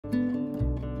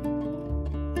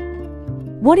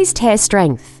What is tear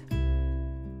strength?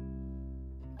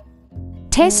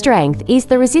 Tear strength is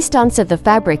the resistance of the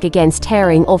fabric against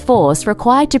tearing or force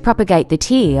required to propagate the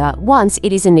tear once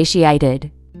it is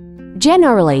initiated.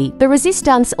 Generally, the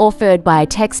resistance offered by a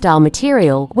textile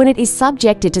material when it is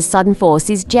subjected to sudden force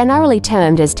is generally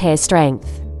termed as tear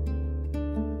strength.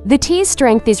 The tear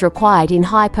strength is required in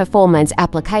high-performance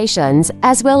applications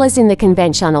as well as in the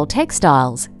conventional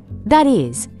textiles, that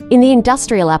is, in the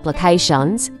industrial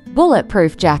applications,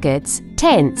 bulletproof jackets,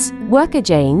 tents, worker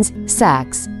jeans,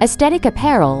 sacks, aesthetic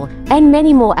apparel, and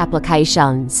many more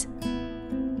applications.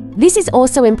 This is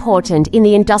also important in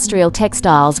the industrial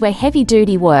textiles where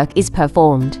heavy-duty work is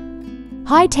performed.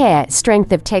 High tear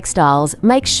strength of textiles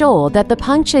makes sure that the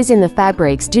punctures in the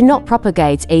fabrics do not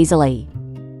propagate easily.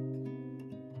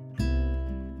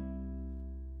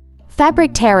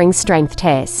 Fabric tearing strength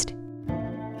test.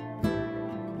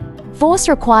 Force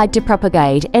required to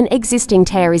propagate an existing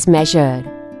tear is measured.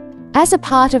 As a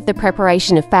part of the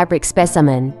preparation of fabric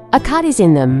specimen, a cut is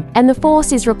in them, and the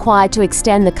force is required to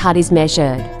extend the cut is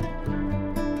measured.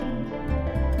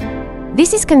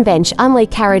 This is conventionally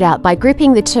carried out by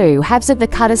gripping the two halves of the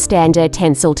cutter standard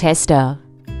tensile tester.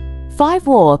 5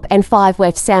 warp and 5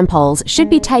 weft samples should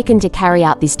be taken to carry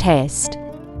out this test.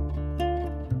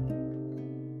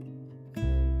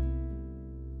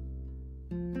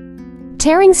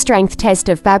 Tearing strength test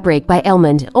of fabric by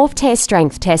Elmendorf Tear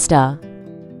Tester.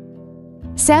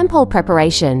 Sample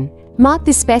preparation. Mark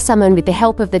the specimen with the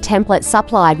help of the template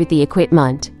supplied with the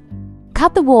equipment.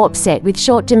 Cut the warp set with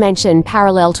short dimension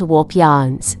parallel to warp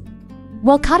yarns.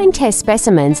 While cutting test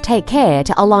specimens, take care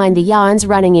to align the yarns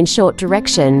running in short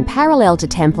direction parallel to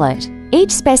template.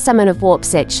 Each specimen of warp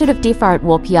set should have different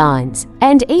warp yarns,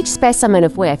 and each specimen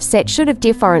of weft set should have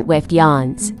different weft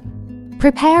yarns.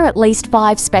 Prepare at least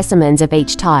 5 specimens of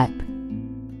each type.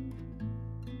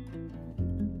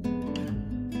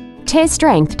 Tear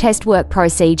strength test work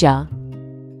procedure.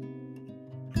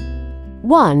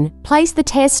 1. Place the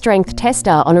tear strength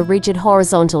tester on a rigid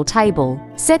horizontal table.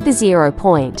 Set the 0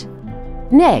 point.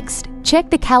 Next, check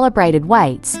the calibrated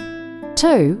weights.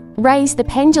 2. Raise the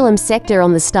pendulum sector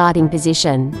on the starting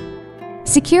position.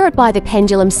 Secure it by the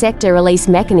pendulum sector release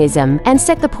mechanism and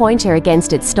set the pointer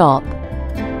against its stop.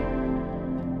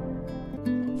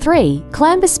 3.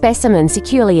 Clamp a specimen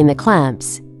securely in the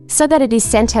clamps, so that it is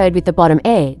centered with the bottom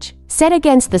edge, set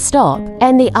against the stop,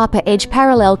 and the upper edge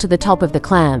parallel to the top of the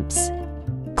clamps.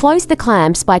 Close the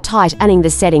clamps by tightening the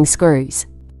setting screws.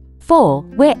 4.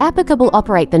 Where applicable,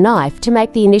 operate the knife to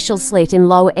make the initial slit in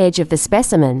lower edge of the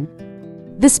specimen.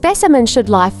 The specimen should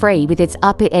lie free with its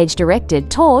upper edge directed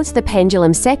towards the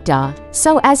pendulum sector,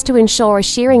 so as to ensure a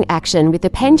shearing action with the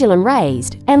pendulum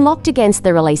raised and locked against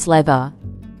the release lever.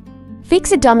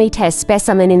 Fix a dummy test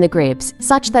specimen in the grips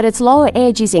such that its lower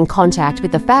edge is in contact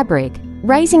with the fabric,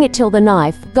 raising it till the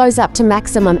knife goes up to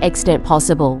maximum extent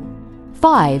possible.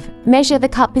 5. Measure the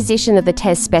cut position of the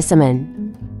test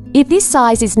specimen. If this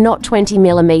size is not 20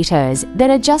 mm,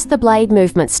 then adjust the blade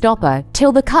movement stopper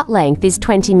till the cut length is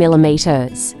 20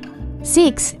 mm.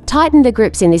 6. Tighten the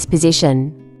grips in this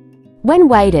position. When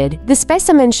weighted, the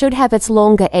specimen should have its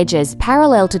longer edges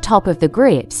parallel to top of the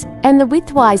grips, and the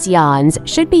widthwise yarns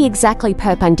should be exactly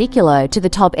perpendicular to the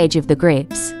top edge of the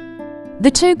grips.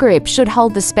 The 2 grips should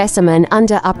hold the specimen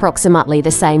under approximately the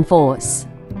same force.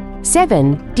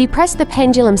 7. Depress the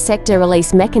pendulum sector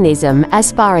release mechanism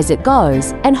as far as it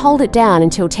goes and hold it down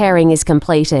until tearing is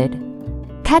completed.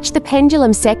 Catch the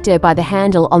pendulum sector by the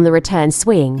handle on the return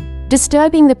swing,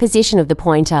 disturbing the position of the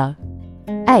pointer.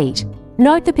 8.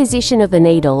 Note the position of the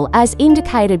needle as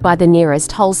indicated by the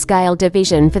nearest whole scale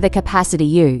division for the capacity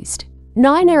used.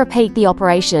 9. Repeat the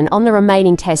operation on the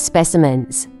remaining test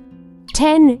specimens.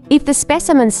 10. If the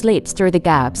specimen slips through the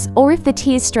gaps or if the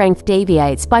tear strength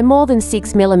deviates by more than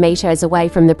 6 mm away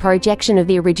from the projection of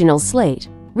the original slit,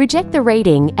 reject the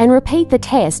reading and repeat the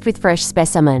test with fresh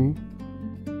specimen.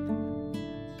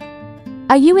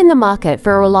 Are you in the market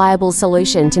for a reliable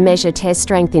solution to measure tear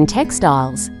strength in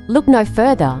textiles? Look no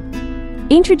further.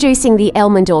 Introducing the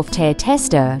Elmendorf Tear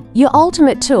Tester, your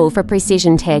ultimate tool for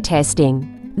precision tear testing.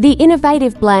 The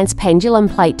innovative Blance pendulum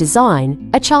plate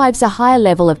design achieves a higher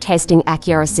level of testing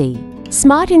accuracy.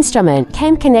 Smart instrument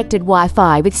cam connected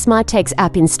Wi-Fi with SmartTex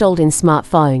app installed in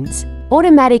smartphones.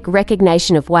 Automatic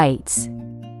recognition of weights.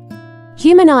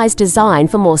 Humanized design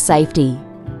for more safety.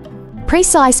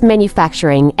 Precise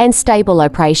manufacturing and stable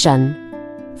operation.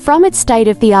 From its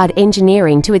state-of-the-art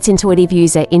engineering to its intuitive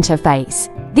user interface,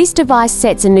 this device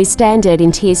sets a new standard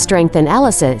in tear strength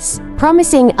analysis,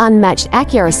 promising unmatched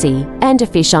accuracy and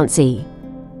efficiency.